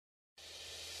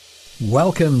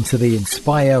Welcome to the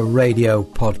Inspire Radio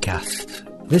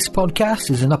podcast. This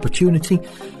podcast is an opportunity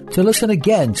to listen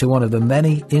again to one of the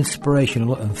many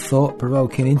inspirational and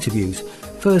thought-provoking interviews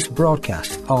first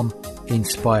broadcast on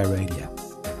Inspire Radio.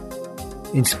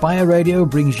 Inspire Radio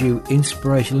brings you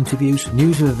inspirational interviews,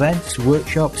 news of events,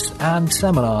 workshops and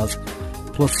seminars,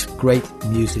 plus great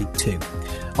music too.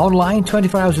 Online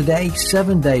 24 hours a day,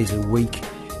 7 days a week,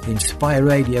 Inspire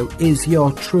Radio is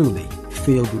your truly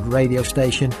feel-good radio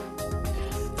station.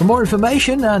 For more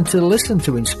information and to listen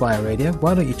to Inspire Radio,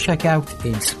 why don't you check out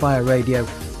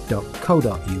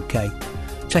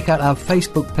inspireradio.co.uk. Check out our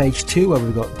Facebook page too, where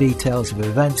we've got details of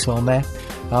events on there.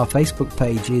 Our Facebook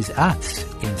page is at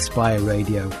Inspire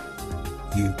Radio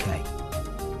UK.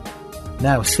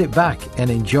 Now sit back and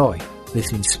enjoy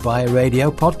this Inspire Radio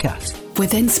podcast.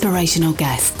 With inspirational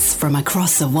guests from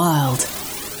across the world,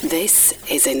 this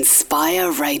is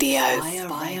Inspire Radio.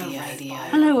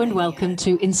 Hello and welcome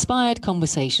to Inspired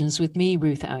Conversations with me,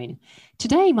 Ruth Owen.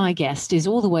 Today my guest is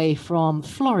all the way from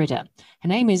Florida. Her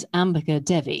name is Ambika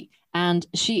Devi, and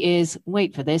she is,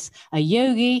 wait for this, a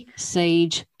yogi,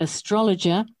 sage,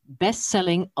 astrologer,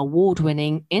 best-selling,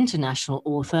 award-winning international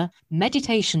author,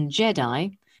 meditation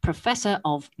Jedi, professor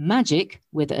of Magick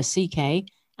with a CK,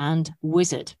 and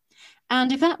wizard.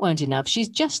 And if that weren't enough, she's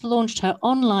just launched her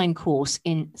online course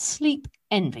in Sleep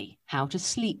Envy, How to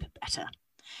Sleep Better.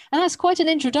 And that's quite an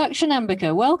introduction,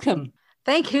 Ambika. Welcome.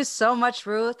 Thank you so much,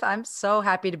 Ruth. I'm so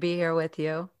happy to be here with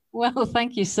you. Well,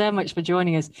 thank you so much for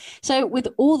joining us. So with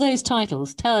all those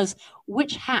titles, tell us,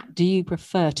 which hat do you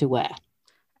prefer to wear?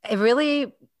 It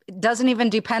really doesn't even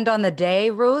depend on the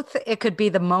day, Ruth. It could be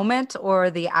the moment or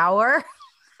the hour.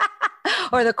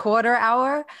 Or the quarter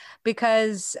hour,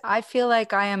 because I feel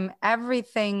like I am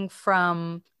everything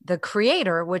from the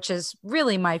creator, which is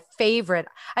really my favorite.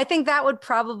 I think that would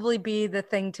probably be the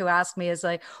thing to ask me is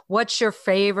like, what's your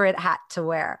favorite hat to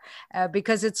wear?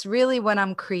 Because it's really when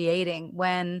I'm creating,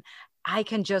 when I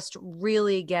can just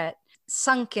really get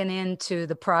sunken into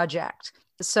the project.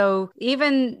 So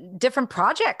even different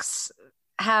projects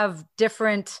have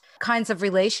different kinds of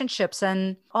relationships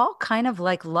and all kind of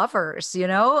like lovers, you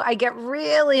know, I get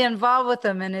really involved with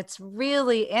them and it's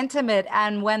really intimate.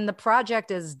 And when the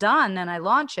project is done and I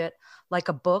launch it like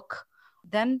a book,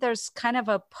 then there's kind of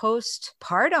a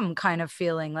postpartum kind of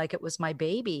feeling like it was my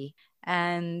baby.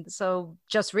 And so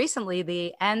just recently,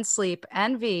 the Sleep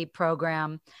Envy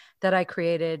program that I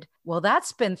created, well,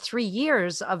 that's been 3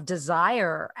 years of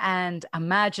desire and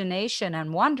imagination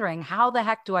and wondering, how the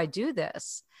heck do I do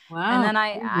this? Wow. And then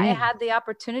I had the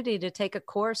opportunity to take a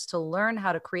course to learn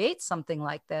how to create something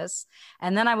like this.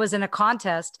 And then I was in a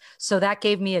contest. So that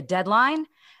gave me a deadline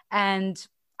and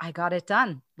I got it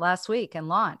done last week and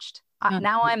launched.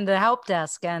 Now I'm the help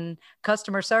desk and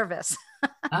customer service.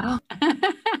 Oh.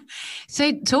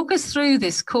 So talk us through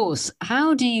this course.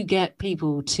 How do you get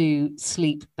people to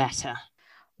sleep better?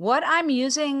 What I'm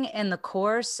using in the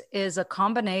course is a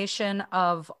combination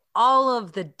of all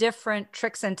of the different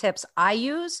tricks and tips I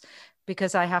use,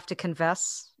 because I have to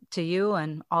confess to you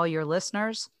and all your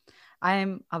listeners,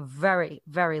 I'm a very,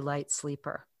 very light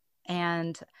sleeper.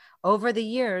 And over the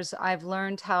years, I've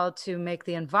learned how to make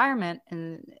the environment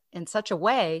in such a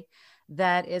way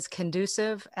that is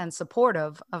conducive and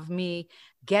supportive of me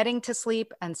getting to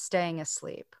sleep and staying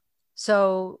asleep.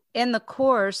 So in the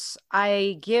course,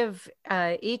 I give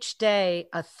each day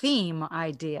a theme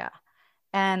idea,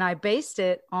 and I based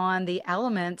it on the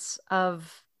elements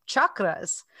of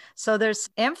chakras. So there's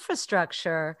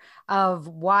infrastructure of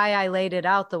why I laid it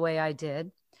out the way I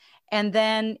did. And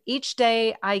then each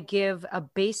day I give a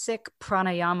basic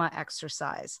pranayama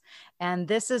exercise. And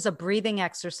this is a breathing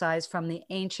exercise from the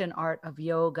ancient art of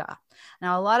yoga.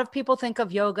 Now, a lot of people think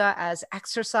of yoga as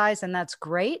exercise, and that's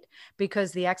great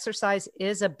because the exercise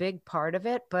is a big part of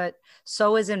it, but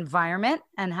so is environment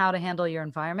and how to handle your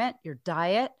environment, your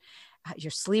diet,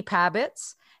 your sleep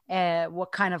habits,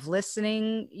 what kind of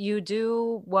listening you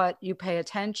do, what you pay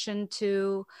attention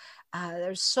to.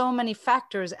 There's so many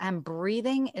factors, and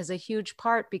breathing is a huge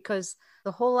part because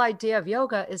the whole idea of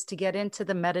yoga is to get into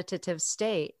the meditative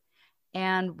state.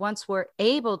 And once we're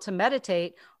able to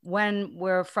meditate, when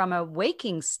we're from a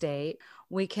waking state,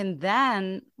 we can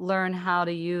then learn how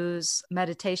to use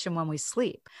meditation when we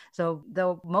sleep. So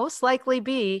there'll most likely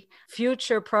be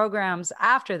future programs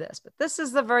after this, but this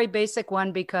is the very basic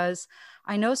one because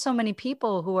I know so many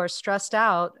people who are stressed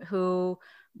out, who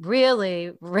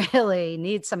really, really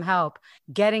need some help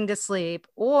getting to sleep,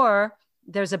 or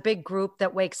there's a big group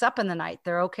that wakes up in the night.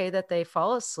 They're okay that they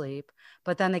fall asleep,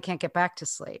 but then they can't get back to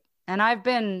sleep. And I've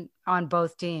been on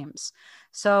both teams.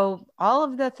 So all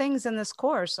of the things in this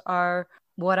course are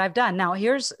what I've done. Now,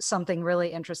 here's something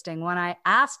really interesting. When I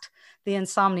asked the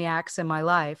insomniacs in my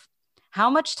life, how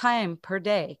much time per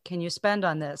day can you spend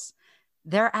on this?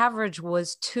 Their average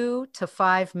was 2 to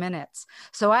 5 minutes.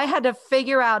 So I had to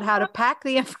figure out how to pack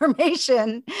the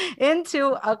information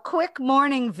into a quick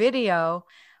morning video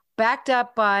backed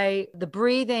up by the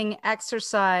breathing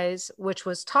exercise, which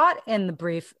was taught in the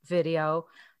brief video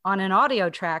on an audio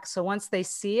track. So once they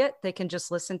see it, they can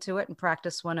just listen to it and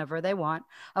practice whenever they want.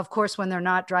 Of course, when they're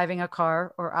not driving a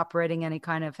car or operating any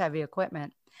kind of heavy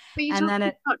equipment. But you talking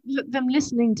about them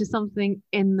listening to something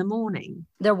in the morning.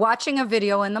 They're watching a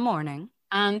video in the morning.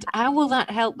 And how will that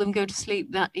help them go to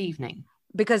sleep that evening?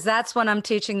 Because that's when I'm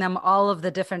teaching them all of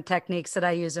the different techniques that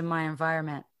I use in my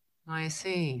environment. I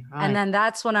see. Right. And then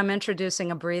that's when I'm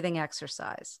introducing a breathing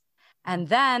exercise. And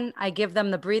then I give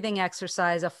them the breathing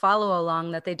exercise, a follow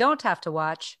along that they don't have to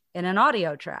watch in an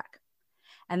audio track.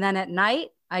 And then at night,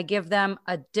 I give them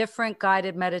a different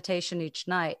guided meditation each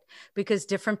night because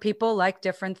different people like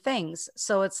different things.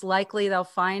 So it's likely they'll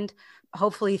find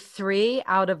hopefully 3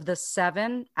 out of the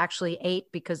 7, actually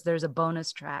 8, because there's a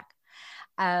bonus track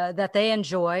that they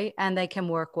enjoy and they can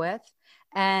work with,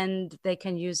 and they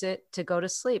can use it to go to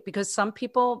sleep because some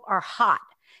people are hot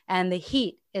and the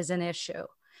heat is an issue.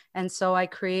 And so I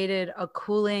created a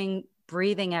cooling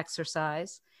breathing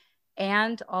exercise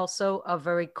and also a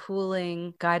very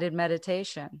cooling guided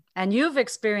meditation. And you've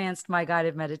experienced my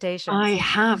guided meditations. I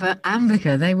have,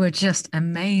 Ambika. They were just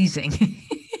amazing.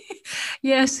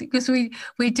 Yes, because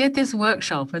we did this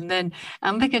workshop and then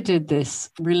Ambika did this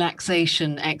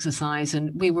relaxation exercise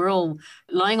and we were all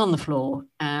lying on the floor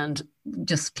and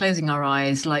just closing our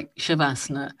eyes like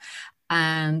Shavasana.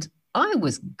 And I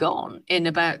was gone in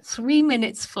about 3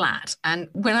 minutes flat. And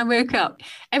when I woke up,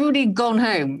 everybody had gone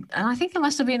home. And I think I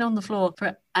must have been on the floor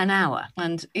for an hour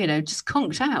and, just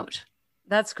conked out.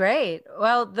 That's great.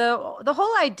 Well, the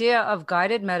whole idea of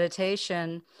guided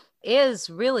meditation is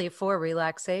really for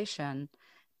relaxation.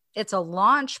 It's a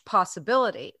launch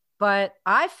possibility. But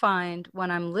I find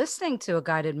when I'm listening to a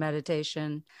guided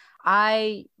meditation,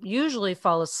 I usually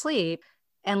fall asleep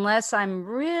unless I'm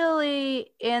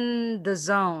really in the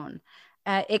zone.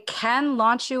 It can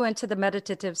launch you into the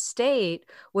meditative state,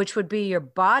 which would be your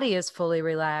body is fully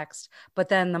relaxed, but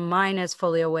then the mind is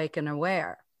fully awake and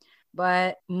aware.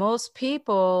 But most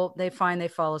people, they find they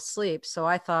fall asleep. So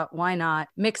I thought, why not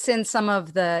mix in some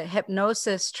of the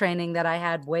hypnosis training that I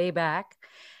had way back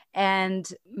and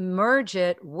merge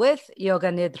it with Yoga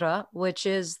Nidra, which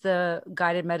is the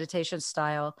guided meditation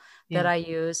style that I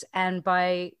use. And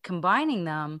by combining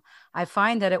them, I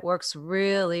find that it works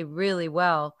really, really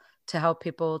well to help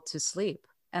people to sleep.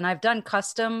 And I've done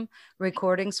custom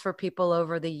recordings for people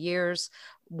over the years,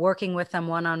 working with them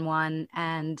one-on-one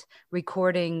and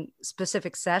recording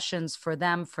specific sessions for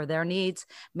them, for their needs.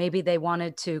 Maybe they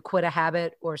wanted to quit a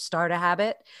habit or start a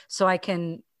habit. So I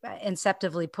can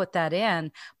inceptively put that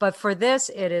in. But for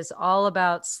this, it is all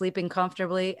about sleeping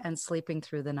comfortably and sleeping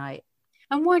through the night.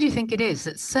 And why do you think it is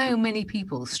that so many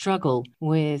people struggle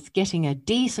with getting a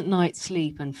decent night's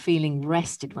sleep and feeling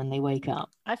rested when they wake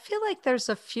up? I feel like there's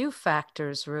a few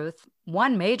factors, Ruth.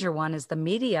 One major one is the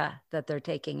media that they're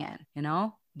taking in,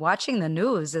 Watching the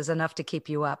news is enough to keep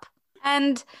you up.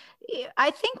 And I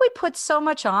think we put so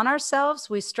much on ourselves.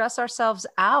 We stress ourselves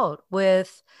out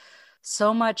with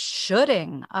so much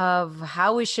shoulding of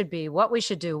how we should be, what we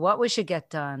should do, what we should get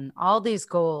done, all these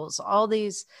goals, all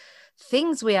these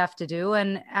things we have to do.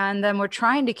 And then we're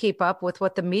trying to keep up with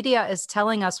what the media is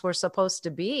telling us we're supposed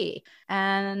to be.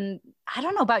 And I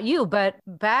don't know about you, but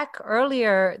back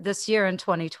earlier this year in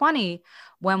 2020,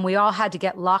 when we all had to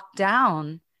get locked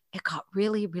down, it got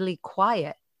really, really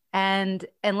quiet. And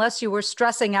unless you were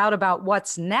stressing out about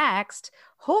what's next,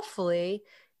 hopefully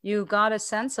you got a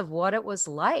sense of what it was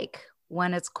like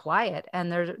when it's quiet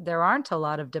and there aren't a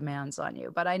lot of demands on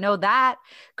you. But I know that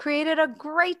created a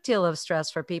great deal of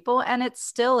stress for people, and it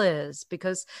still is,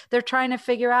 because they're trying to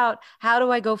figure out, how do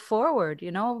I go forward?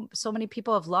 So many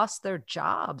people have lost their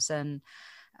jobs. And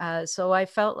so I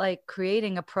felt like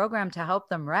creating a program to help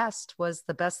them rest was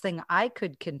the best thing I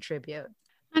could contribute.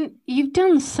 And you've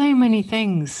done so many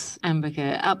things,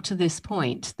 Ambika, up to this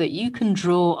point that you can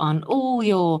draw on all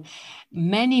your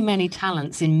many, many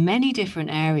talents in many different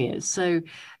areas. So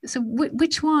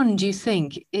which one do you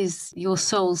think is your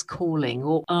soul's calling,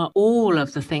 or are all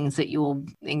of the things that you're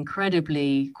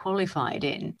incredibly qualified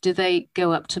in, do they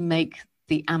go up to make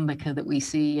the Ambika that we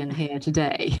see and hear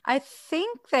today? I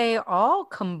think they all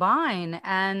combine.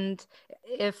 And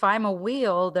if I'm a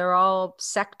wheel, they're all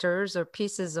sectors or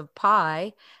pieces of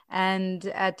pie. And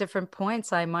at different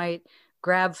points, I might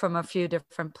grab from a few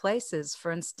different places.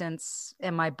 For instance,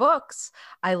 in my books,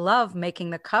 I love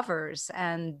making the covers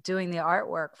and doing the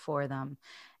artwork for them.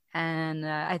 And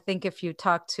I think if you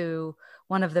talk to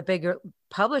one of the bigger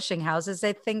publishing houses,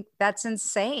 they think that's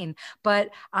insane. But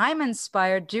I'm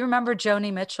inspired. Do you remember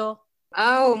Joni Mitchell?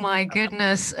 Oh my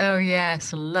goodness. Oh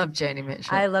yes. Love Joni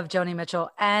Mitchell. I love Joni Mitchell.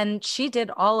 And she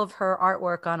did all of her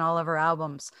artwork on all of her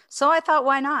albums. So I thought,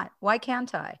 why not? Why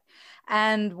can't I?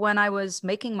 And when I was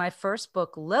making my first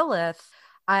book, Lilith,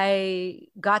 I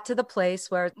got to the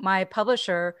place where my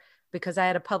publisher, because I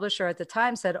had a publisher at the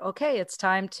time, said, okay, it's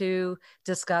time to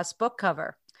discuss book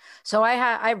cover. So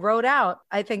I wrote out,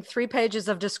 I think, 3 pages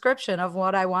of description of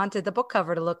what I wanted the book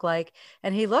cover to look like.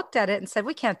 And he looked at it and said,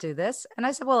 we can't do this. And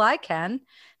I said, well, I can. And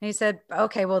he said,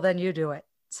 okay, well, then you do it.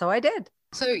 So I did.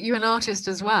 So you're an artist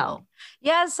as well?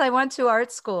 Yes, I went to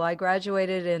art school. I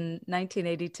graduated in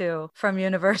 1982 from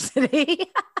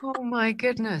university. Oh my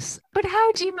goodness. But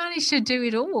how do you manage to do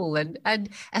it all? And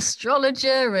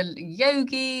astrologer and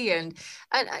yogi and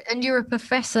you're a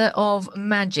professor of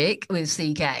magic with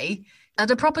CK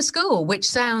at a proper school, which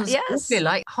sounds awfully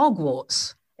like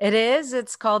Hogwarts. It is.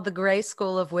 It's called the Grey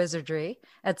School of Wizardry.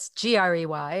 It's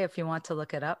GREY if you want to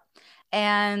look it up.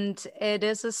 And it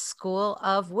is a school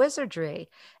of wizardry.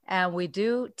 And we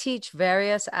do teach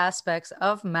various aspects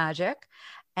of magic.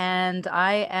 And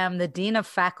I am the dean of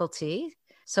faculty.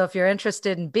 So if you're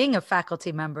interested in being a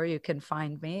faculty member, you can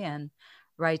find me and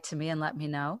write to me and let me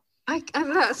know.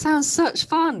 That sounds such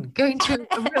fun, going to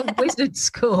a real wizard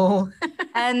school.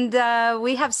 And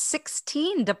we have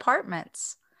 16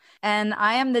 departments. And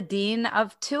I am the dean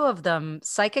of 2 of them,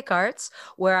 Psychic Arts,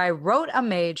 where I wrote a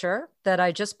major that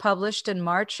I just published in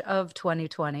March of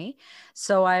 2020.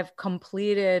 So I've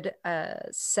completed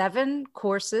 7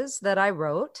 courses that I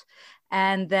wrote.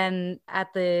 And then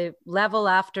at the level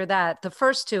after that, the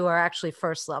first 2 are actually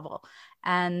first level.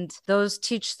 And those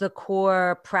teach the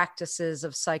core practices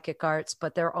of psychic arts,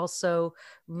 but they're also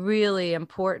really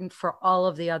important for all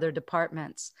of the other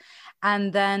departments.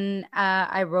 And then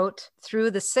I wrote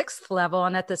through the 6th level,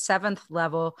 and at the 7th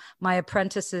level, my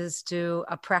apprentices do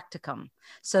a practicum.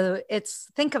 So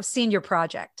think of senior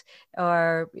project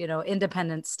or,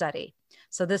 independent study.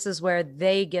 So this is where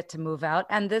they get to move out,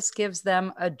 and this gives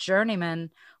them a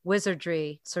journeyman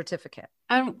wizardry certificate.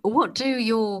 And what do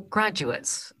your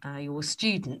graduates, your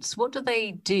students, what do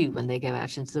they do when they go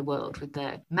out into the world with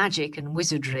their magic and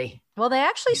wizardry? Well, they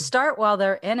actually start while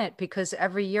they're in it, because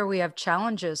every year we have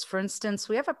challenges. For instance,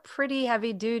 we have a pretty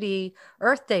heavy duty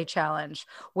Earth Day challenge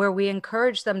where we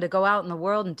encourage them to go out in the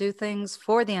world and do things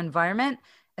for the environment,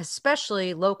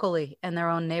 especially locally in their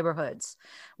own neighborhoods.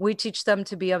 We teach them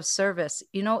to be of service.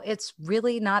 It's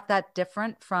really not that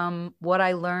different from what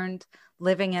I learned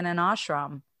living in an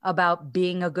ashram about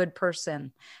being a good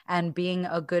person and being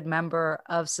a good member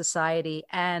of society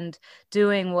and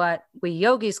doing what we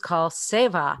yogis call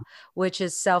seva, which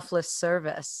is selfless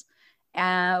service.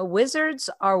 Wizards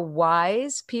are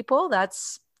wise people.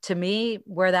 That's, to me,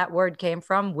 where that word came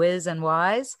from, wiz and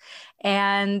wise.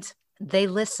 And they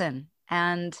listen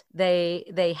and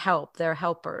they help. They're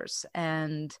helpers.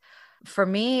 And for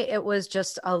me, it was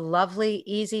just a lovely,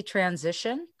 easy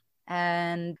transition.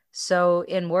 And so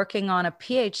in working on a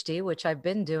PhD, which I've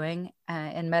been doing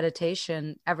in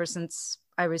meditation ever since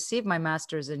I received my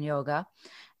master's in yoga,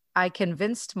 I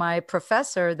convinced my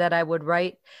professor that I would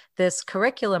write this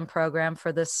curriculum program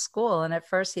for this school. And at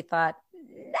first he thought,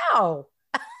 no.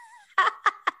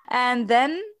 And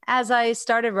then as I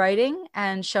started writing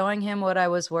and showing him what I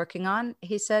was working on,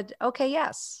 he said, okay,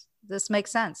 yes, this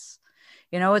makes sense.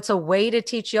 It's a way to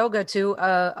teach yoga to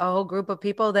a whole group of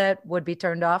people that would be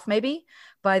turned off maybe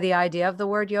by the idea of the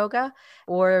word yoga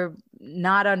or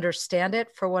not understand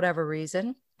it for whatever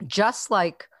reason. Just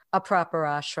like a proper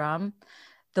ashram,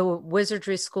 the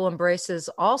wizardry school embraces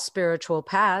all spiritual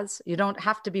paths. You don't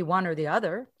have to be one or the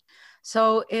other.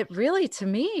 So it really, to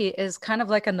me, is kind of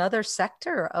like another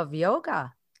sector of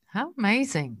yoga. How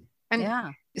amazing. And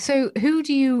yeah. So who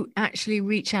do you actually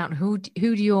reach out? Who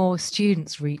do your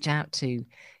students reach out to,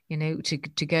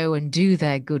 to go and do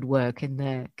their good work in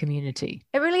their community?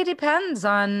 It really depends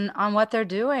on what they're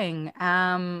doing.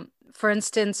 For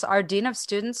instance, our dean of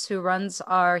students who runs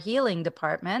our healing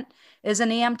department is an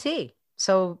EMT.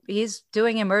 So he's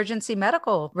doing emergency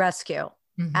medical rescue.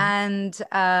 Mm-hmm.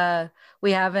 And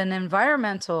we have an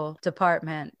environmental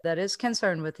department that is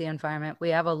concerned with the environment. We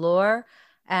have a lore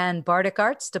and Bardic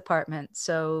Arts department.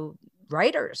 So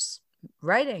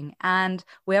writing. And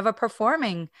we have a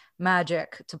performing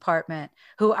magic department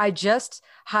who I just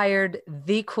hired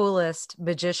the coolest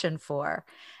magician for.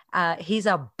 He's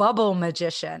a bubble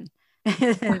magician.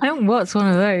 What's one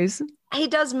of those? he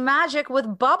does magic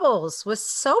with bubbles, with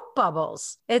soap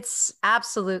bubbles. It's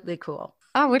absolutely cool.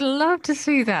 I would love to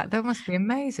see that. That must be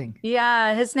amazing.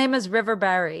 Yeah, his name is River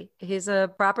Barry. He's a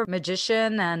proper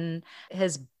magician, and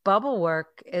his bubble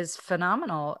work is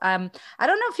phenomenal. I don't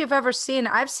know if you've ever seen,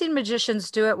 I've seen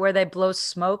magicians do it where they blow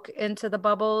smoke into the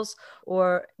bubbles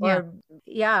or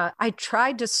yeah, I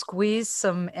tried to squeeze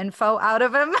some info out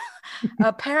of him.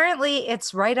 Apparently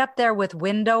it's right up there with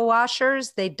window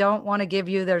washers. They don't want to give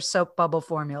you their soap bubble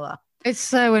formula. It's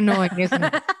so annoying, isn't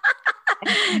it?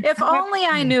 If only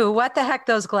I knew what the heck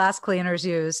those glass cleaners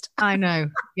used. I know.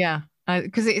 Yeah.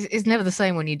 Because it's never the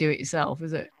same when you do it yourself,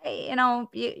 is it? You know,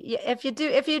 if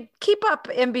you keep up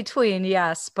in between,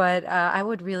 yes. But I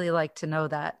would really like to know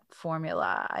that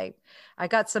formula. I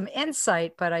got some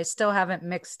insight, but I still haven't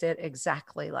mixed it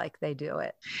exactly like they do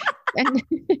it. And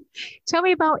tell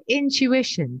me about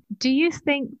intuition. Do you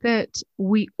think that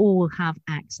we all have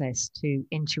access to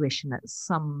intuition at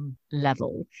some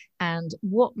level? And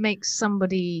what makes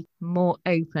somebody more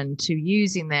open to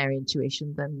using their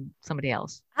intuition than somebody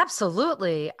else?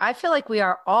 Absolutely. I feel like we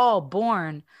are all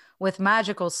born with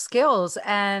magical skills,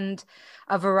 and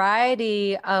a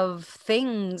variety of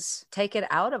things take it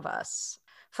out of us.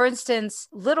 For instance,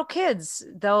 little kids,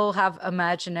 they'll have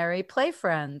imaginary play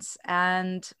friends,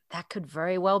 and that could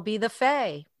very well be the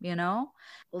Fae, you know?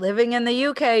 Living in the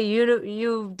UK,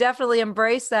 you definitely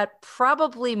embrace that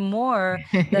probably more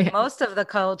than most of the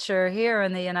culture here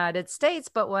in the United States.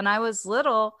 But when I was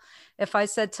little, if I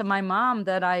said to my mom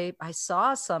that I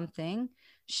saw something,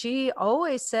 she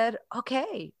always said,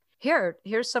 okay,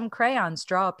 here's some crayons,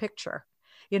 draw a picture.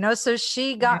 You know, so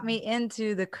she got me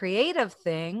into the creative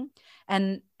thing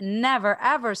and never,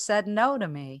 ever said no to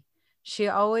me. She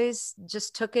always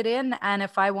just took it in. And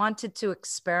if I wanted to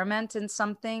experiment in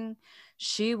something,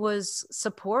 she was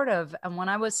supportive. And when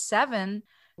I was 7,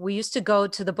 we used to go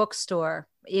to the bookstore,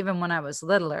 even when I was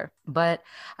littler. But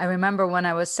I remember when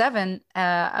I was 7,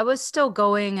 I was still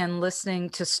going and listening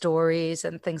to stories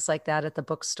and things like that at the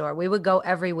bookstore. We would go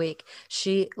every week.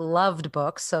 She loved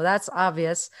books. So that's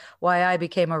obvious why I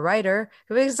became a writer,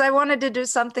 because I wanted to do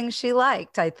something she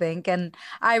liked, I think. And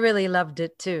I really loved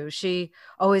it too. She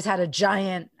always had a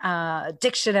giant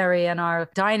dictionary in our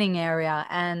dining area,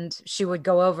 and she would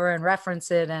go over and reference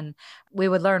it, and we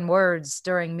would learn words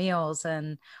during meals,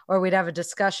 or we'd have a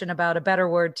discussion about a better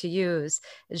word to use.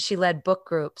 She led book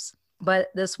groups. But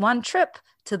this one trip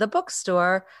to the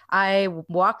bookstore, I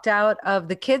walked out of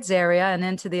the kids area and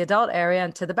into the adult area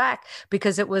and to the back,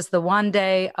 because it was the one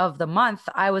day of the month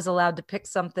I was allowed to pick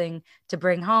something to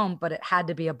bring home, but it had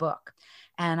to be a book.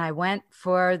 And I went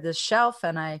for the shelf,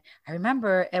 and I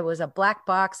remember it was a black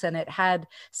box and it had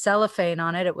cellophane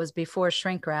on it. It was before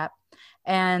shrink wrap.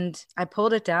 And I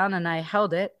pulled it down and I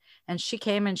held it, and she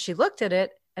came and she looked at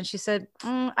it and she said,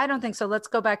 I don't think so. Let's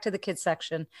go back to the kids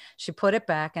section. She put it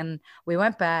back, and we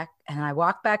went back, and I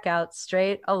walked back out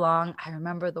straight along. I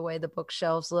remember the way the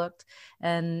bookshelves looked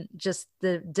and just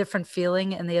the different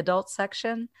feeling in the adult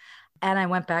section. And I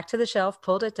went back to the shelf,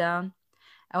 pulled it down.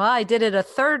 Well, I did it a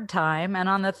third time. And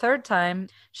on the third time,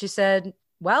 she said,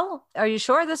 well, are you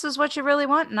sure this is what you really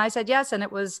want? And I said, yes. And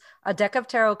it was a deck of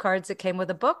tarot cards that came with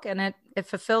a book, and it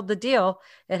fulfilled the deal.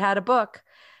 It had a book.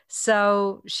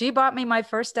 So she bought me my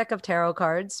first deck of tarot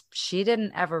cards. She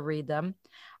didn't ever read them.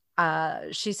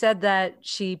 She said that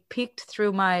she peeked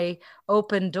through my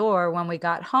open door when we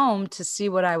got home to see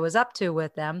what I was up to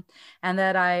with them, and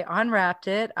that I unwrapped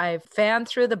it. I fanned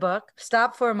through the book,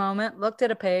 stopped for a moment, looked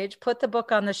at a page, put the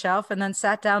book on the shelf, and then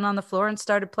sat down on the floor and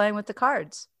started playing with the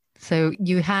cards. So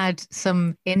you had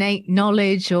some innate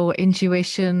knowledge or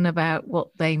intuition about what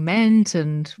they meant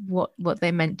and what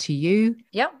they meant to you?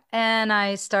 Yep. And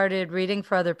I started reading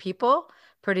for other people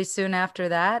pretty soon after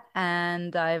that.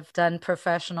 And I've done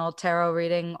professional tarot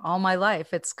reading all my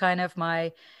life. It's kind of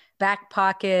my back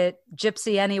pocket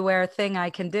gypsy anywhere thing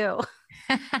I can do.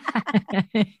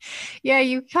 Yeah,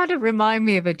 you kind of remind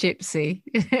me of a gypsy.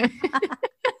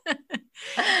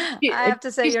 I have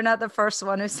to say, you're not the first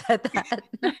one who said that.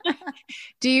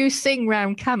 Do you sing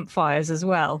round campfires as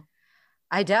well?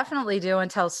 I definitely do, and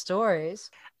tell stories.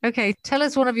 Okay, tell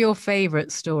us one of your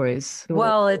favorite stories.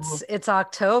 Well, it's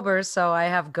October, so I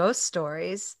have ghost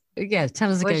stories. Yeah,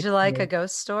 tell us a Would you like a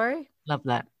ghost story? Love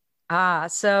that.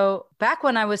 So back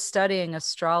when I was studying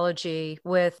astrology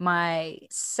with my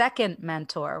second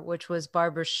mentor, which was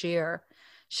Barbara Shear,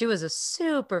 she was a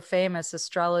super famous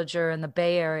astrologer in the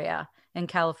Bay Area in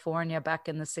California back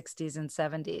in the 60s and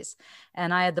 70s.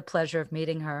 And I had the pleasure of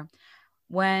meeting her.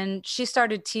 When she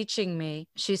started teaching me,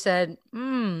 she said,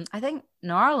 I think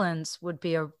New Orleans would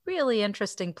be a really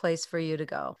interesting place for you to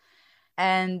go.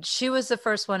 And she was the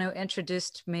first one who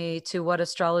introduced me to what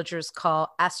astrologers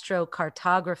call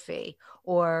astrocartography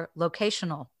or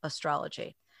locational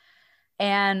astrology.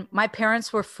 And my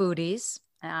parents were foodies,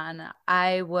 and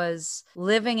I was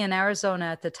living in Arizona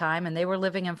at the time, and they were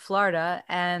living in Florida.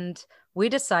 And we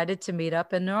decided to meet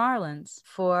up in New Orleans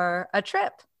for a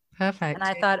trip. Perfect. And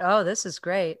I thought, oh, this is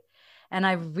great. And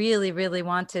I really, really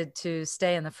wanted to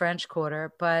stay in the French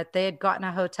Quarter, but they had gotten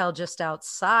a hotel just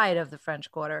outside of the French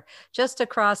Quarter, just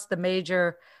across the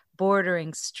major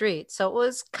bordering street. So it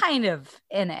was kind of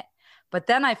in it. But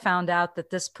then I found out that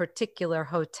this particular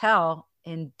hotel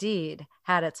indeed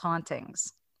had its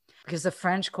hauntings, because the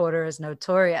French Quarter is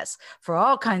notorious for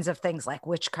all kinds of things like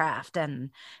witchcraft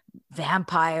and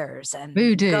vampires and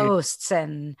voodoo, ghosts,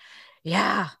 and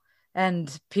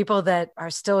and people that are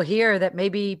still here that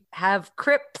maybe have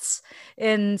crypts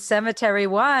in Cemetery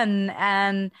 1.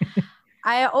 And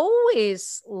I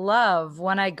always love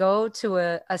when I go to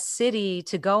a city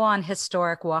to go on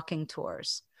historic walking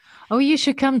tours. Oh, you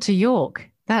should come to York.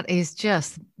 That is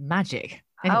just magic.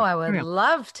 Anyway, I would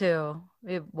love to.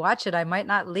 Watch it. I might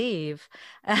not leave.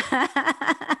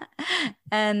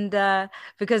 And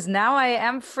because now I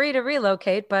am free to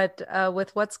relocate, but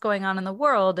with what's going on in the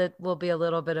world, it will be a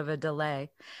little bit of a delay.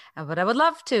 But I would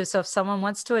love to. So if someone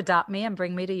wants to adopt me and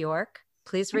bring me to York,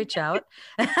 please reach out.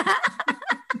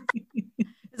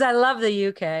 Because I love the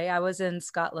UK. I was in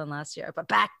Scotland last year, but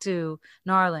back to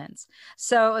New Orleans.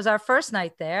 So it was our first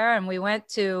night there, and we went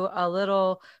to a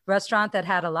little restaurant that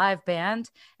had a live band.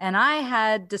 And I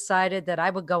had decided that I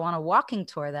would go on a walking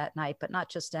tour that night, but not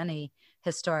just any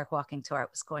historic walking tour.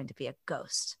 It was going to be a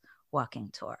ghost walking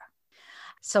tour.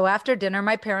 So after dinner,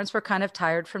 my parents were kind of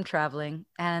tired from traveling,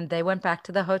 and they went back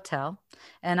to the hotel.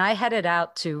 And I headed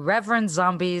out to Reverend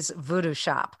Zombie's Voodoo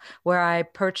Shop, where I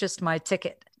purchased my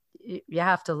ticket. You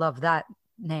have to love that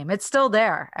name. It's still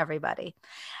there, everybody.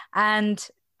 And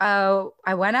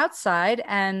I went outside,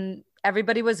 and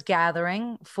everybody was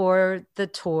gathering for the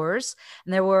tours,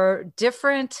 and there were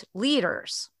different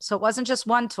leaders. So it wasn't just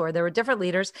one tour. There were different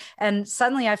leaders. And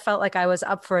suddenly I felt like I was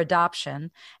up for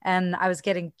adoption, and I was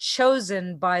getting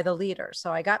chosen by the leader.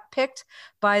 So I got picked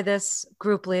by this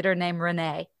group leader named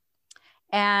Renee.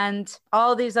 And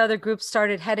all these other groups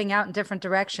started heading out in different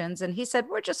directions. And he said,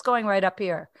 we're just going right up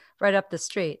here, right up the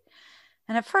street.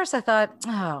 And at first I thought,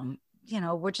 oh,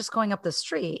 we're just going up the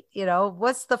street.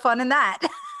 What's the fun in that?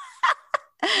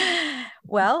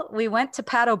 Well, we went to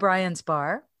Pat O'Brien's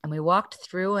bar, and we walked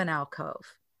through an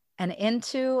alcove and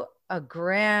into a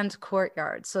grand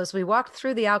courtyard. So as we walked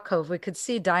through the alcove, we could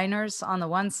see diners on the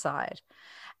one side,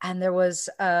 and there was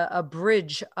a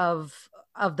bridge of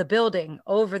the building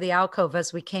over the alcove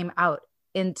as we came out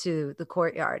into the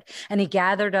courtyard. And he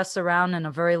gathered us around in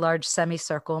a very large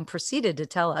semicircle and proceeded to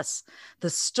tell us the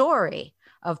story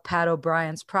of Pat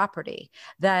O'Brien's property,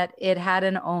 that it had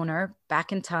an owner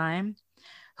back in time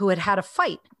who had had a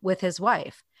fight with his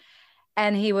wife.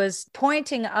 And he was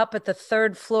pointing up at the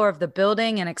third floor of the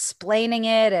building and explaining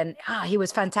it. And he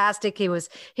was fantastic. He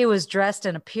was dressed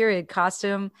in a period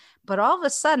costume. But all of a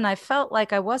sudden, I felt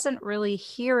like I wasn't really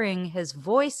hearing his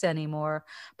voice anymore,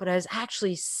 but I was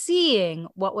actually seeing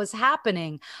what was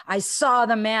happening. I saw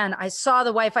the man. I saw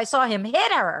the wife. I saw him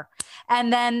hit her.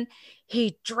 And then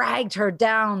he dragged her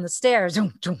down the stairs.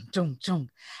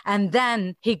 And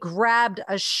then he grabbed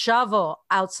a shovel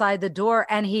outside the door,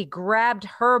 and he grabbed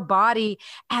her body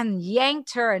and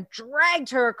yanked her and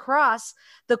dragged her across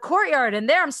the courtyard. And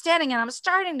there I'm standing, and I'm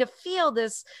starting to feel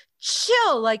this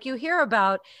chill like you hear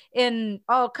about in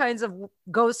all kinds of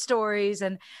ghost stories.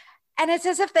 And it's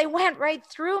as if they went right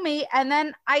through me. And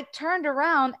then I turned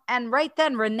around, and right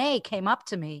then Renee came up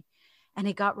to me. And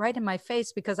he got right in my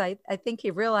face because I think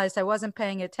he realized I wasn't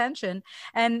paying attention.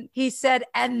 And he said,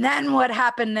 and then what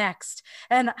happened next?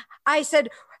 And I said,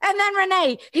 and then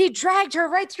Renee, he dragged her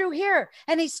right through here,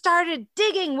 and he started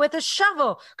digging with a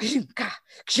shovel. And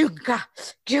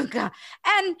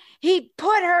he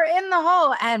put her in the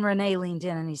hole. And Renee leaned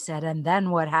in, and he said, and then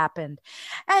what happened?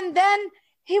 And then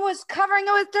he was covering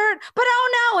it with dirt. But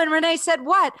oh no. And Renee said,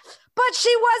 what? But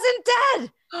she wasn't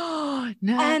dead. Oh,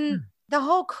 no. And the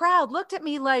whole crowd looked at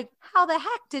me like, how the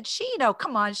heck did she know?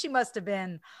 Come on, she must have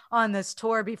been on this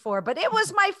tour before. But it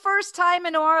was my first time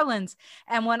in New Orleans.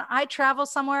 And when I travel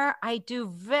somewhere, I do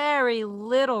very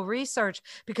little research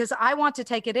because I want to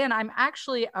take it in. I'm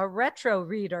actually a retro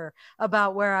reader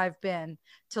about where I've been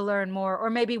to learn more. Or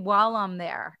maybe while I'm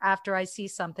there, after I see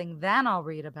something, then I'll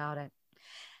read about it.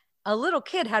 A little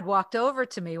kid had walked over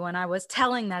to me when I was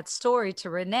telling that story to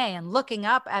Renee and looking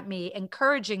up at me,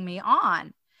 encouraging me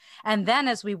on. And then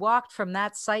as we walked from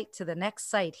that site to the next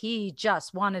site, he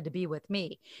just wanted to be with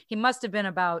me. He must have been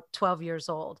about 12 years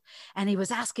old. And he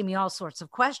was asking me all sorts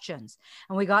of questions.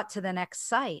 And we got to the next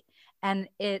site. And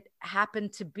it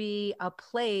happened to be a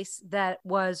place that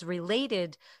was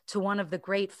related to one of the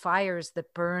great fires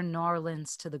that burned New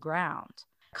Orleans to the ground.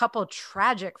 A couple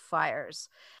tragic fires.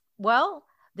 Well,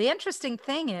 the interesting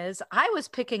thing is I was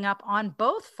picking up on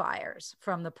both fires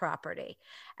from the property.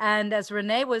 And as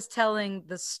Renee was telling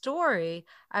the story,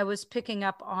 I was picking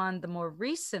up on the more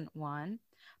recent one.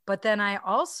 But then I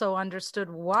also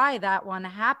understood why that one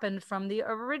happened from the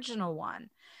original one.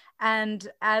 And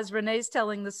as Renee's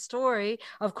telling the story,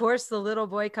 of course, the little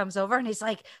boy comes over and he's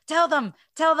like, tell them,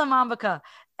 Ambika.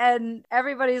 And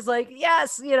everybody's like,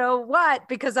 yes, what?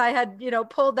 Because I had,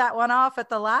 pulled that one off at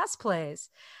the last place.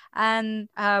 And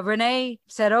Renee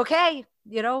said, okay,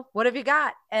 what have you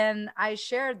got? And I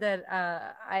shared that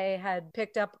I had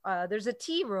picked up, there's a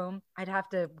tea room. I'd have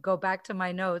to go back to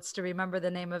my notes to remember the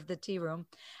name of the tea room,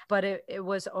 but it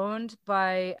was owned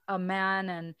by a man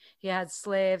and he had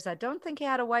slaves. I don't think he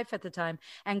had a wife at the time.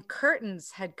 And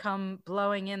curtains had come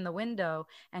blowing in the window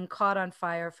and caught on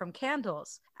fire from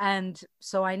candles. And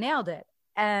so I nailed it.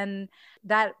 And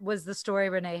that was the story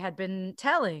Renee had been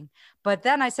telling. But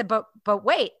then I said, but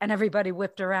wait. And everybody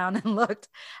whipped around and looked.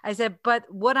 I said,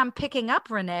 but what I'm picking up,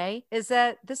 Renee, is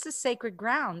that this is sacred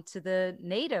ground to the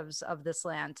natives of this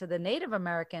land, to the Native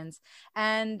Americans,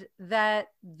 and that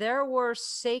there were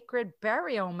sacred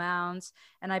burial mounds.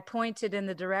 And I pointed in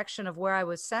the direction of where I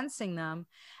was sensing them,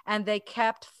 and they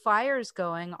kept fires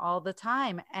going all the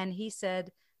time. And he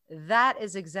said, that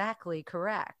is exactly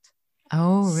correct.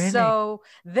 Oh, really? So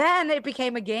then it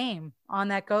became a game on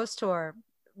that ghost tour.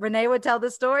 Renee would tell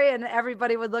the story and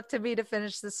everybody would look to me to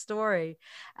finish the story.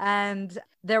 And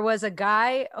there was a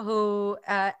guy who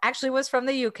actually was from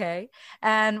the UK,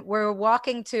 and we're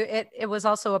walking to it. It was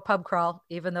also a pub crawl,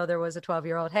 even though there was a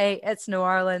 12-year-old. Hey, it's New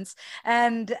Orleans.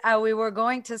 And we were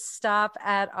going to stop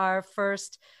at our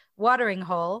first watering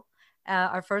hole,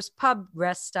 our first pub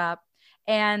rest stop.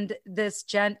 And this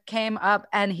gent came up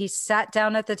and he sat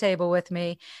down at the table with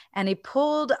me and he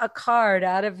pulled a card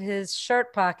out of his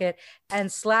shirt pocket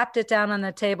and slapped it down on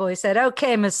the table. He said,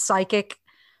 okay, Miss Psychic,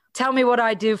 tell me what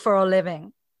I do for a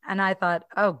living. And I thought,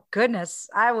 oh, goodness,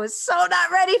 I was so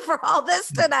not ready for all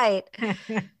this tonight.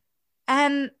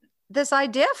 And this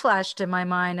idea flashed in my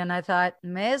mind and I thought,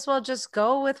 may as well just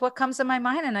go with what comes in my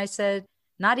mind. And I said,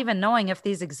 not even knowing if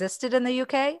these existed in the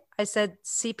UK, I said,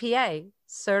 CPA,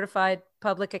 certified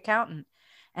public accountant.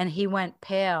 And he went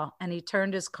pale and he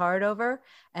turned his card over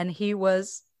and he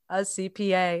was a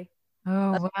CPA,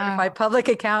 a certified public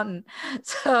accountant.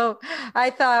 So I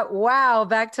thought, wow,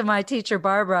 back to my teacher,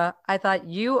 Barbara, I thought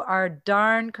you are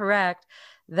darn correct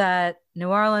that New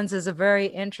Orleans is a very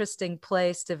interesting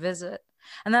place to visit.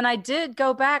 And then I did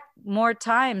go back more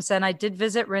times and I did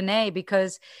visit Renee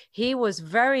because he was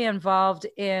very involved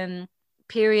in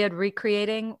period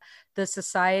recreating the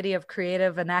Society of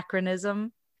Creative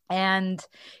Anachronism. And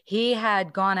he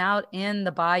had gone out in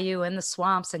the bayou, in the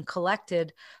swamps, and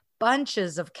collected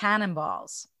bunches of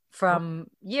cannonballs from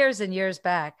years and years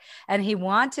back. And he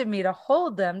wanted me to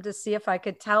hold them to see if I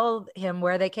could tell him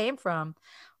where they came from.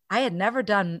 I had never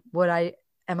done what I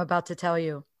am about to tell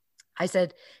you. I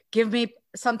said, give me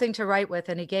something to write with.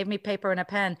 And he gave me paper and a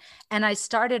pen. And I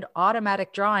started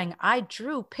automatic drawing. I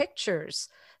drew pictures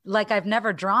like I've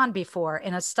never drawn before,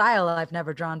 in a style I've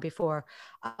never drawn before,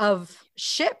 of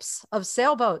ships, of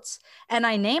sailboats. And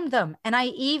I named them. And I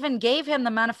even gave him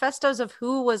the manifestos of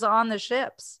who was on the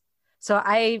ships. So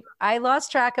I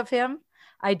lost track of him.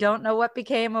 I don't know what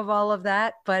became of all of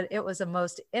that, but it was a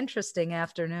most interesting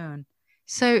afternoon.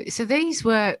 So these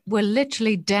were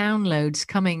literally downloads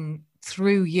coming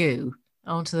through you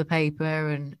onto the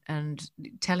paper and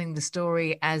telling the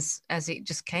story as it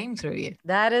just came through you.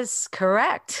 That is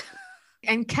correct.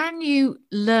 And can you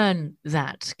learn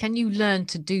that? Can you learn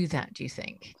to do that, do you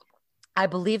think? I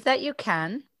believe that you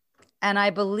can. And I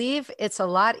believe it's a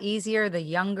lot easier the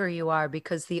younger you are,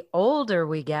 because the older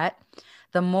we get,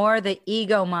 the more the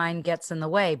ego mind gets in the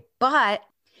way. But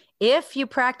if you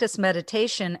practice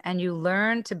meditation and you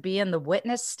learn to be in the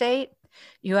witness state,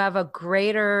 you have a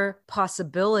greater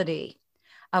possibility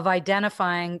of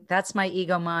identifying that's my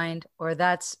ego mind or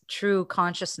that's true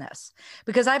consciousness,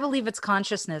 because I believe it's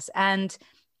consciousness. And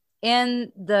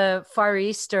in the Far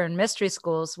Eastern mystery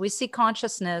schools, we see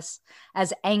consciousness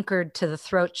as anchored to the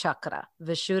throat chakra,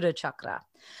 Vishuddha chakra.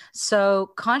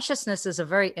 So consciousness is a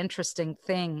very interesting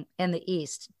thing in the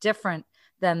East, different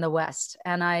than the West.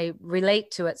 And I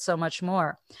relate to it so much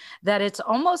more that it's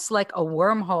almost like a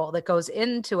wormhole that goes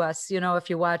into us. You know, if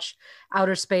you watch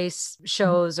outer space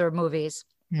shows or movies,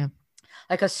 Yeah.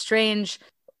 like a strange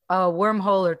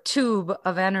wormhole or tube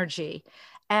of energy.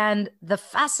 And the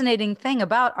fascinating thing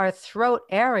about our throat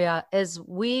area is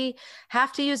we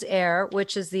have to use air,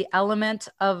 which is the element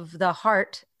of the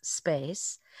heart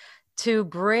space, to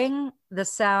bring the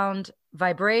sound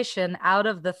vibration out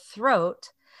of the throat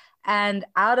and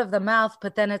out of the mouth,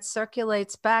 but then it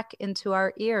circulates back into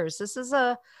our ears. This is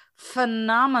a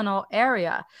phenomenal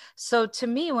area. So to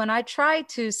me, when I try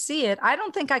to see it, I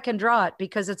don't think I can draw it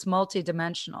because it's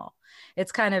multidimensional.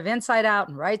 It's kind of inside out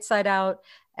and right side out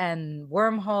and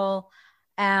wormhole.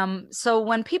 So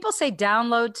when people say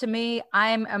download to me,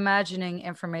 I'm imagining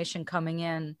information coming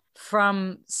in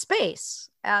from space.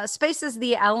 Space is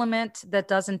the element that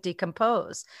doesn't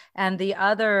decompose. And the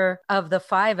other of the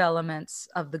 5 elements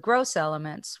of the gross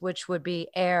elements, which would be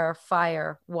air,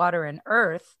 fire, water, and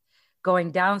earth,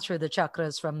 going down through the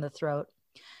chakras from the throat,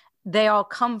 they all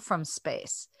come from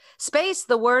space. Space,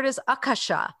 the word is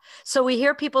akasha. So we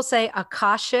hear people say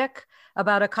akashic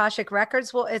about akashic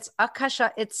records. Well, it's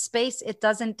akasha, it's space. It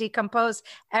doesn't decompose.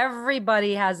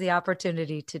 Everybody has the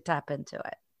opportunity to tap into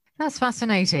it. That's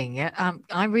fascinating.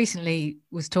 I recently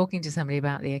was talking to somebody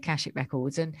about the Akashic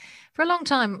records, and for a long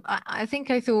time, I think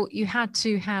I thought you had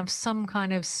to have some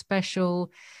kind of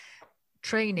special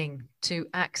training to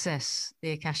access the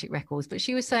Akashic records. But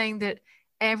she was saying that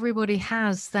everybody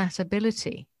has that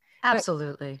ability.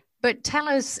 Absolutely. But tell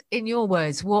us in your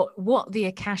words what the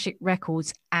Akashic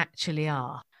records actually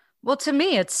are. Well, to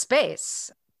me, it's space.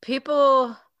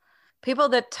 People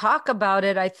that talk about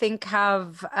it, I think,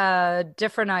 have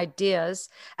different ideas.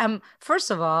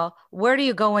 First of all, where do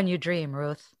you go when you dream,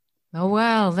 Ruth? Oh,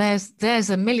 well, there's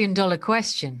 $1 million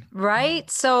question. Right?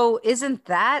 So isn't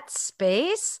that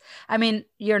space? I mean,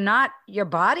 you're not your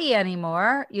body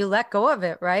anymore. You let go of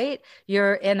it, right?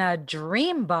 You're in a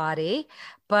dream body,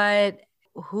 but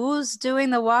who's doing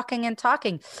the walking and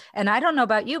talking? And I don't know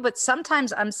about you, but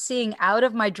sometimes I'm seeing out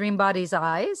of my dream body's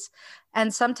eyes.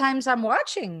 And sometimes I'm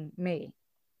watching me.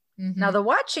 Mm-hmm. Now, the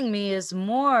watching me is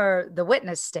more the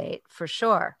witness state for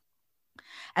sure.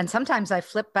 And sometimes I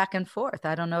flip back and forth.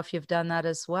 I don't know if you've done that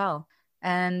as well.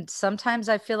 And sometimes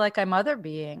I feel like I'm other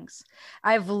beings.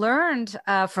 I've learned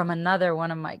from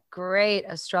one of my great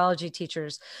astrology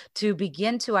teachers to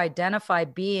begin to identify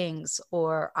beings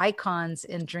or icons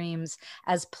in dreams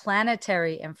as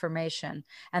planetary information.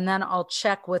 And then I'll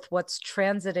check with what's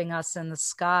transiting us in the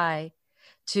sky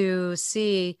to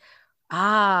see,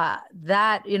 that,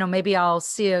 maybe I'll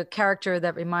see a character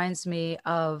that reminds me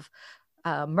of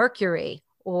Mercury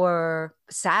or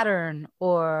Saturn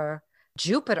or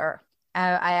Jupiter.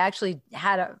 I actually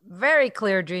had a very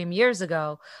clear dream years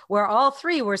ago where all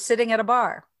 3 were sitting at a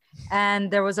bar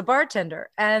and there was a bartender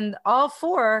and all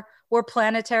 4 were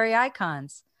planetary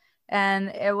icons. And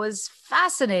it was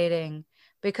fascinating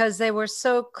because they were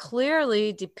so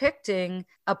clearly depicting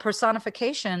a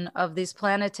personification of these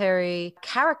planetary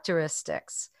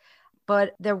characteristics.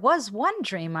 But there was one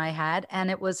dream I had,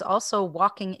 and it was also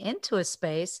walking into a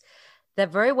space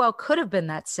that very well could have been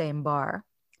that same bar.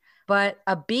 But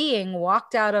a being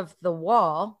walked out of the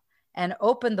wall and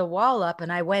opened the wall up,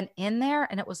 and I went in there,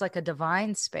 and it was like a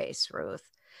divine space, Ruth.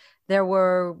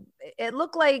 It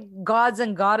looked like gods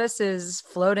and goddesses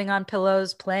floating on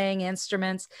pillows, playing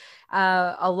instruments.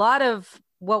 A lot of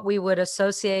what we would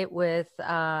associate with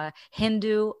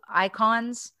Hindu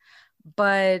icons,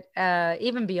 but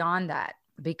even beyond that,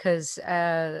 because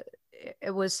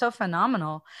it was so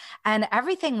phenomenal. And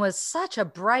everything was such a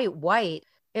bright white.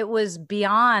 It was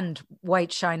beyond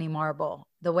white, shiny marble,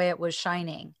 the way it was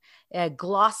shining,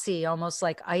 glossy, almost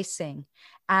like icing.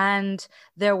 And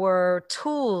there were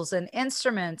tools and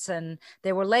instruments, and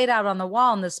they were laid out on the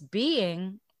wall. And this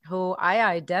being, who I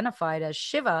identified as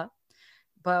Shiva,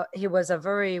 but he was a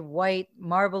very white,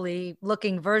 marbly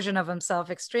looking version of himself,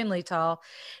 extremely tall.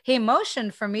 He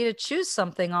motioned for me to choose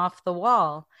something off the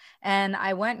wall. And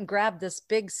I went and grabbed this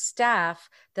big staff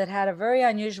that had a very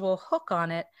unusual hook on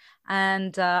it.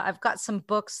 And I've got some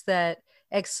books that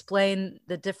explain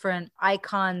the different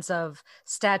icons of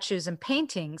statues and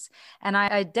paintings. And I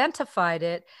identified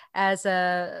it as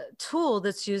a tool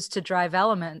that's used to drive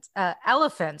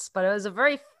elephants, but it was a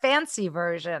very fancy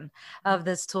version of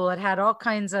this tool. It had all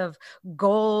kinds of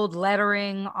gold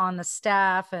lettering on the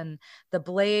staff, and the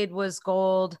blade was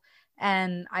gold.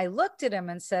 And I looked at him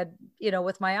and said,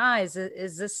 with my eyes,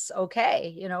 is this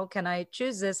okay? Can I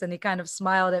choose this? And he kind of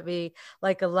smiled at me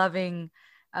like a loving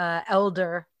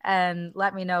elder and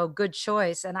let me know, good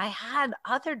choice. And I had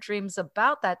other dreams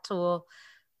about that tool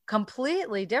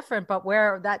completely different, but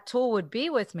where that tool would be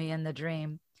with me in the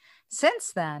dream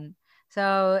since then. So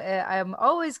I'm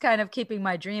always kind of keeping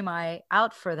my dream eye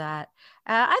out for that.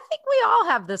 I think we all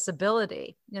have this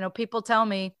ability. People tell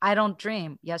me I don't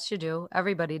dream. Yes, you do.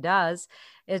 Everybody does.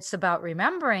 It's about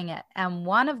remembering it. And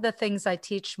one of the things I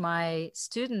teach my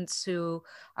students who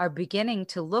are beginning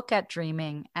to look at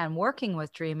dreaming and working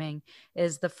with dreaming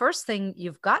is the first thing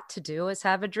you've got to do is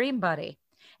have a dream buddy.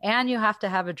 And you have to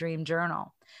have a dream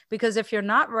journal. Because if you're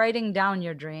not writing down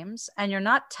your dreams and you're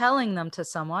not telling them to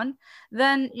someone,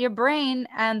 then your brain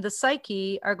and the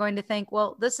psyche are going to think,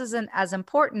 well, this isn't as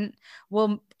important.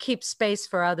 We'll keep space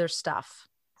for other stuff.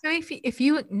 So if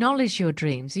you acknowledge your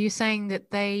dreams, are you saying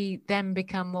that they then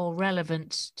become more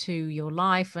relevant to your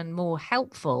life and more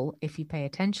helpful if you pay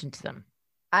attention to them?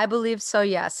 I believe so,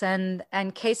 yes. And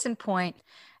case in point,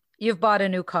 you've bought a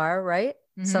new car, right?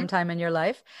 Sometime in your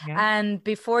life. Yeah. And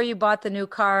before you bought the new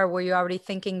car, were you already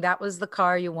thinking that was the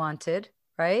car you wanted,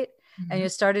 right? And you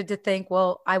started to think,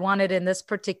 well, I want it in this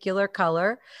particular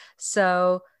color.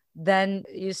 So then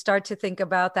you start to think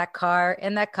about that car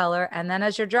in that color. And then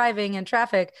as you're driving in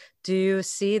traffic, do you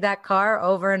see that car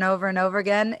over and over and over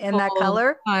again in that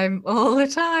color? All the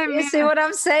time. You see what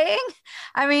I'm saying?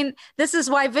 I mean, this is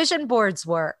why vision boards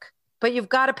work, but you've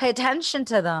got to pay attention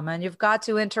to them and you've got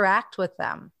to interact with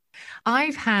them.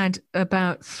 I've had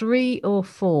about 3 or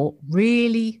 4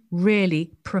 really, really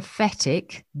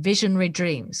prophetic visionary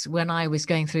dreams when I was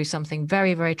going through something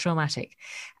very, very traumatic.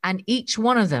 And each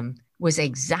one of them was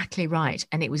exactly right.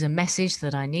 And it was a message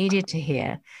that I needed to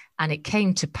hear. And it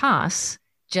came to pass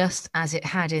just as it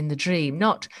had in the dream,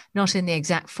 not in the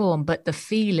exact form, but the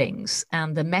feelings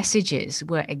and the messages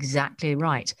were exactly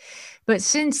right. But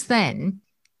since then,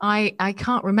 I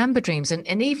can't remember dreams.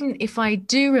 And even if I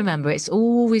do remember, it's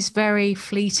always very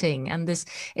fleeting. And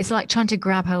it's like trying to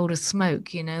grab hold of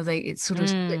smoke, it sort of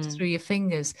slips through your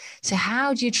fingers. So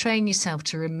how do you train yourself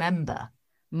to remember?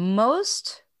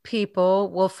 Most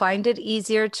people will find it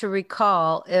easier to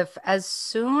recall if as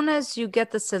soon as you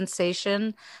get the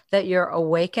sensation that you're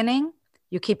awakening,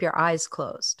 you keep your eyes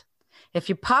closed. If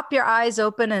you pop your eyes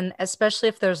open, and especially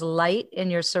if there's light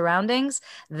in your surroundings,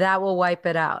 that will wipe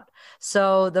it out.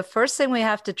 So the first thing we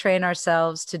have to train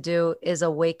ourselves to do is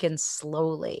awaken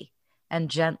slowly and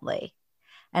gently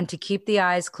and to keep the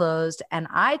eyes closed. And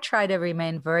I try to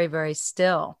remain very, very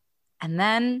still. And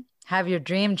then have your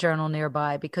dream journal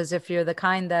nearby, because if you're the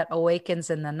kind that awakens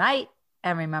in the night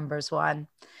and remembers one,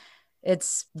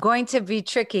 it's going to be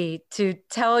tricky to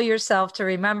tell yourself to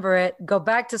remember it, go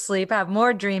back to sleep, have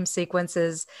more dream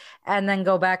sequences, and then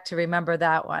go back to remember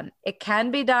that one. It can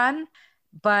be done,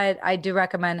 but I do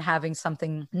recommend having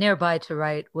something nearby to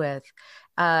write with.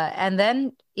 And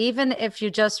then even if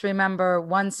you just remember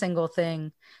one single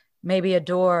thing, maybe a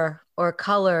door or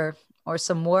color or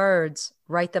some words,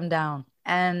 write them down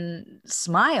and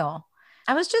smile.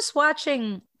 I was just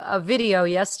watching a video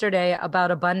yesterday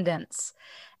about abundance.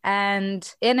 And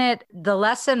in it, the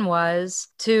lesson was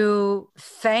to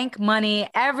thank money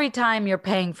every time you're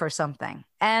paying for something.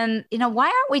 And, why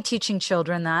aren't we teaching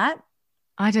children that?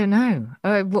 I don't know.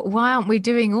 Why aren't we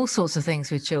doing all sorts of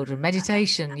things with children?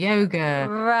 Meditation, yoga.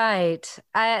 Right.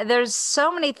 There's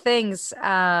so many things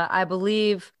I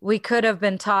believe we could have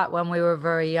been taught when we were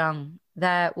very young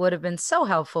that would have been so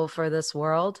helpful for this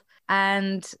world.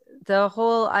 And the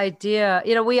whole idea,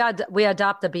 we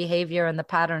adopt the behavior and the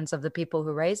patterns of the people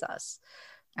who raise us.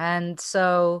 And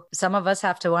so some of us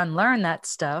have to unlearn that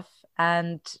stuff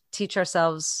and teach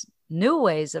ourselves new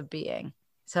ways of being.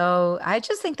 So I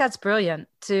just think that's brilliant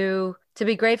to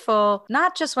be grateful,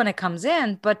 not just when it comes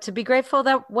in, but to be grateful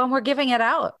that when we're giving it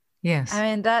out. Yes. I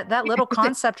mean, that little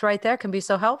concept right there can be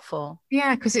so helpful.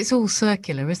 Yeah, because it's all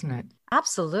circular, isn't it?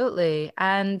 Absolutely.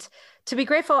 And to be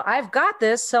grateful, I've got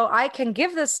this, so I can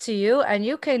give this to you and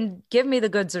you can give me the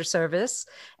goods or service.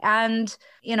 And,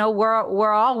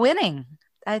 we're all winning.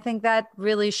 I think that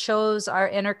really shows our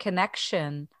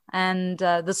interconnection. And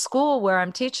the school where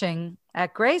I'm teaching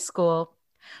at Gray School,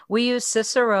 we use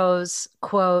Cicero's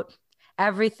quote,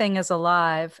 "Everything is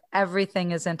alive,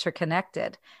 everything is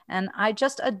interconnected." And I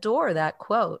just adore that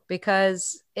quote,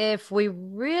 because if we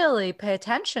really pay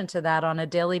attention to that on a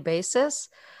daily basis,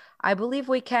 I believe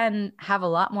we can have a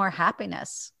lot more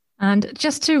happiness. And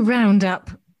just to round up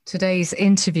today's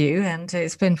interview, and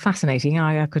it's been fascinating.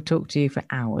 I could talk to you for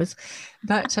hours,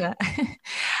 but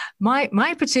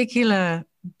my particular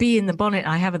bee in the bonnet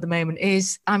I have at the moment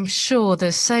is I'm sure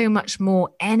there's so much more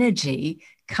energy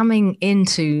coming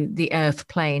into the earth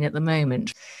plane at the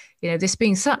moment. this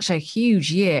being such a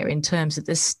huge year in terms of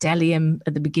the stellium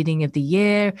at the beginning of the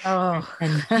year,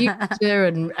 and Jupiter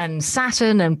and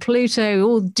Saturn and Pluto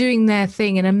all doing their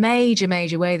thing in a major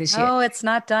way this year. Oh, it's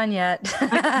not done yet.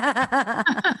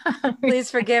 Please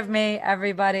forgive me,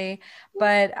 everybody.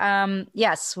 But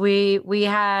yes, we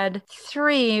had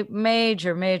 3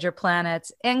 major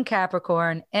planets in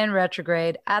Capricorn in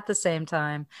retrograde at the same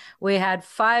time. We had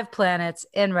 5 planets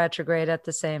in retrograde at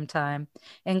the same time,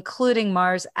 including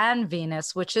Mars and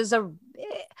Venus, which is I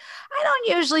don't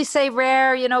usually say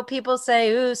rare. People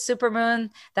say, ooh, supermoon.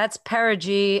 That's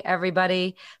perigee,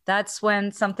 everybody. That's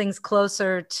when something's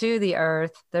closer to the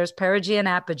Earth. There's perigee and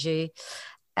apogee,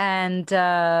 and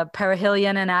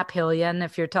perihelion and aphelion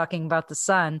if you're talking about the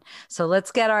sun. So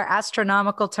let's get our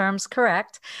astronomical terms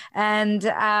correct. And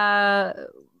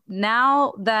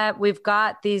now that we've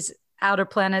got these outer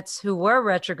planets who were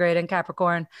retrograde in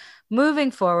Capricorn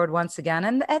moving forward once again,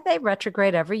 and they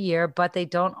retrograde every year, but they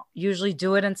don't usually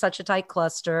do it in such a tight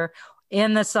cluster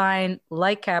in the sign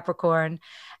like Capricorn.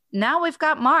 Now we've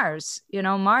got Mars.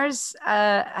 Mars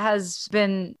has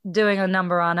been doing a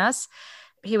number on us.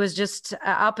 He was just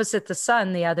opposite the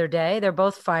sun the other day. They're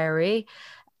both fiery.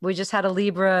 We just had a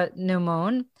Libra new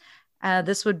moon.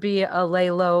 This would be a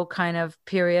lay low kind of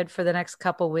period for the next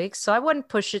couple of weeks. So I wouldn't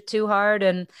push it too hard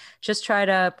and just try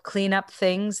to clean up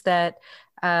things that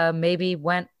maybe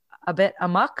went a bit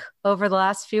amok over the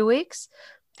last few weeks.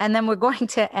 And then we're going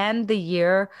to end the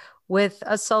year with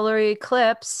a solar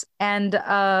eclipse and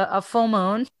a full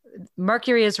moon.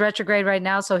 Mercury is retrograde right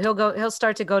now, so he'll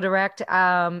start to go direct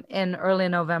in early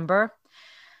November.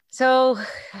 So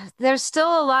there's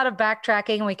still a lot of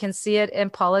backtracking. We can see it in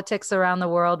politics around the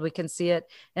world. We can see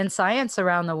it in science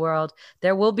around the world.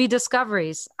 There will be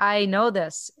discoveries. I know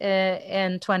this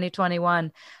in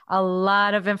 2021. A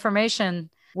lot of information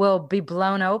will be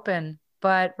blown open.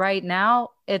 But right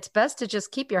now, it's best to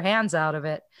just keep your hands out of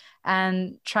it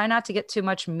and try not to get too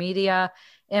much media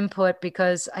input,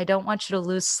 because I don't want you to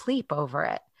lose sleep over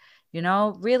it.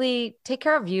 Really take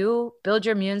care of you, build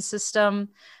your immune system,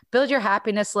 build your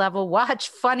happiness level, watch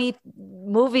funny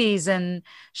movies and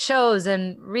shows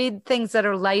and read things that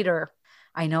are lighter.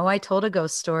 I know I told a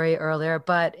ghost story earlier,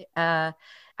 but I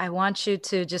want you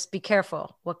to just be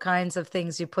careful what kinds of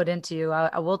things you put into you.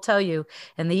 I will tell you,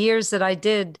 in the years that I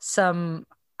did some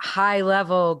high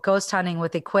level ghost hunting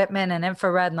with equipment and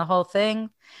infrared and the whole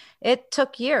thing, it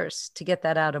took years to get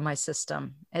that out of my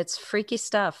system. It's freaky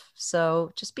stuff.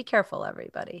 So just be careful,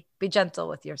 everybody. Be gentle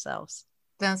with yourselves.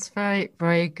 That's very,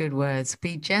 very good words.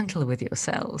 Be gentle with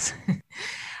yourselves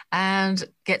and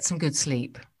get some good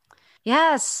sleep.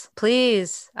 Yes,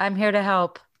 please. I'm here to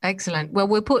help. Excellent. Well,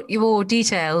 we'll put your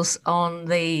details on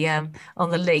the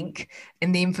link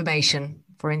in the information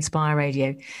for Inspire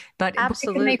Radio. But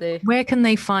absolutely, where can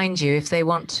they find you if they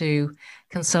want to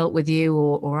consult with you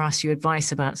or ask you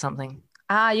advice about something?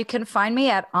 You can find me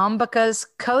at Ambika's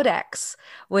Codex,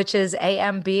 which is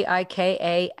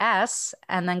AMBIKAS,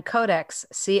 and then Codex,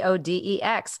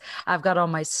 CODEX. I've got all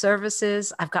my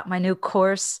services. I've got my new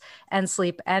course, and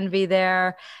Sleep Envy,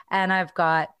 there, and I've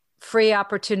got free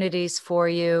opportunities for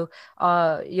you.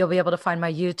 You'll be able to find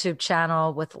my YouTube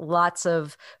channel with lots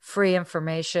of free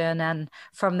information. And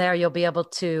from there, you'll be able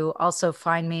to also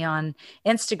find me on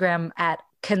Instagram at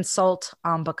Consult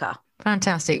Ambika.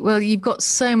 Fantastic. Well, you've got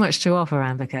so much to offer,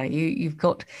 Ambika. You've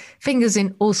got fingers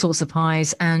in all sorts of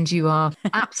pies, and you are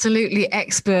absolutely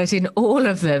expert in all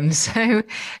of them. So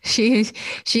she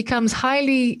comes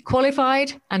highly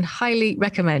qualified and highly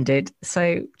recommended.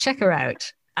 So check her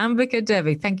out. Ambika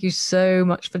Devi, thank you so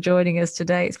much for joining us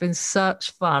today. It's been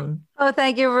such fun. Oh,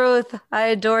 thank you, Ruth. I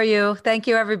adore you. Thank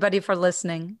you, everybody, for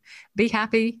listening. Be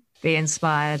happy, be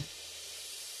inspired.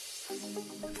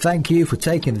 Thank you for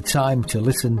taking the time to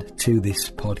listen to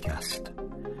this podcast.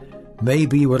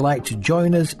 Maybe you would like to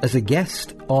join us as a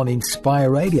guest on Inspire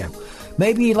Radio.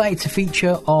 Maybe you'd like to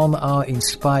feature on our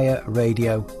Inspire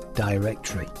Radio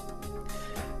directory.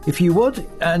 If you would,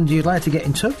 and you'd like to get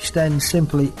in touch, then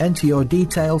simply enter your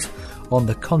details on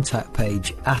the contact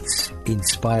page at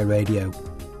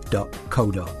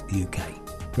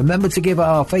inspireradio.co.uk. Remember to give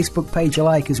our Facebook page a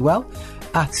like as well,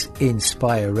 at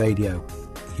Inspire Radio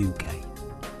UK.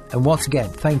 And once again,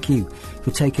 thank you for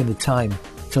taking the time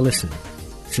to listen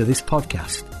to this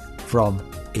podcast from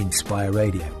Inspire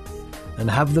Radio. And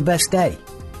have the best day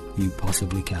you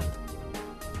possibly can.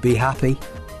 Be happy,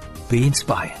 be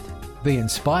inspired. The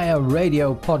Inspire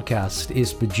Radio podcast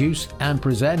is produced and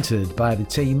presented by the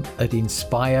team at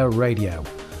Inspire Radio.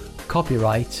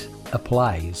 Copyright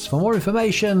applies. For more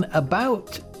information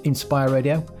about Inspire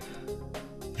Radio,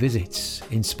 visit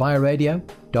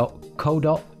inspireradio.co.uk.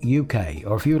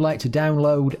 or if you'd like to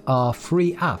download our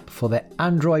free app for the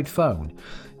Android phone,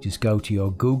 just go to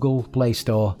your Google Play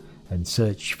Store and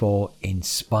search for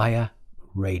Inspire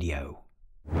Radio.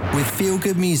 With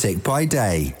feel-good music by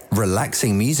day,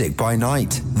 relaxing music by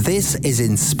night, this is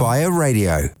Inspire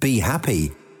Radio. Be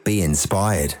happy, be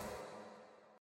inspired.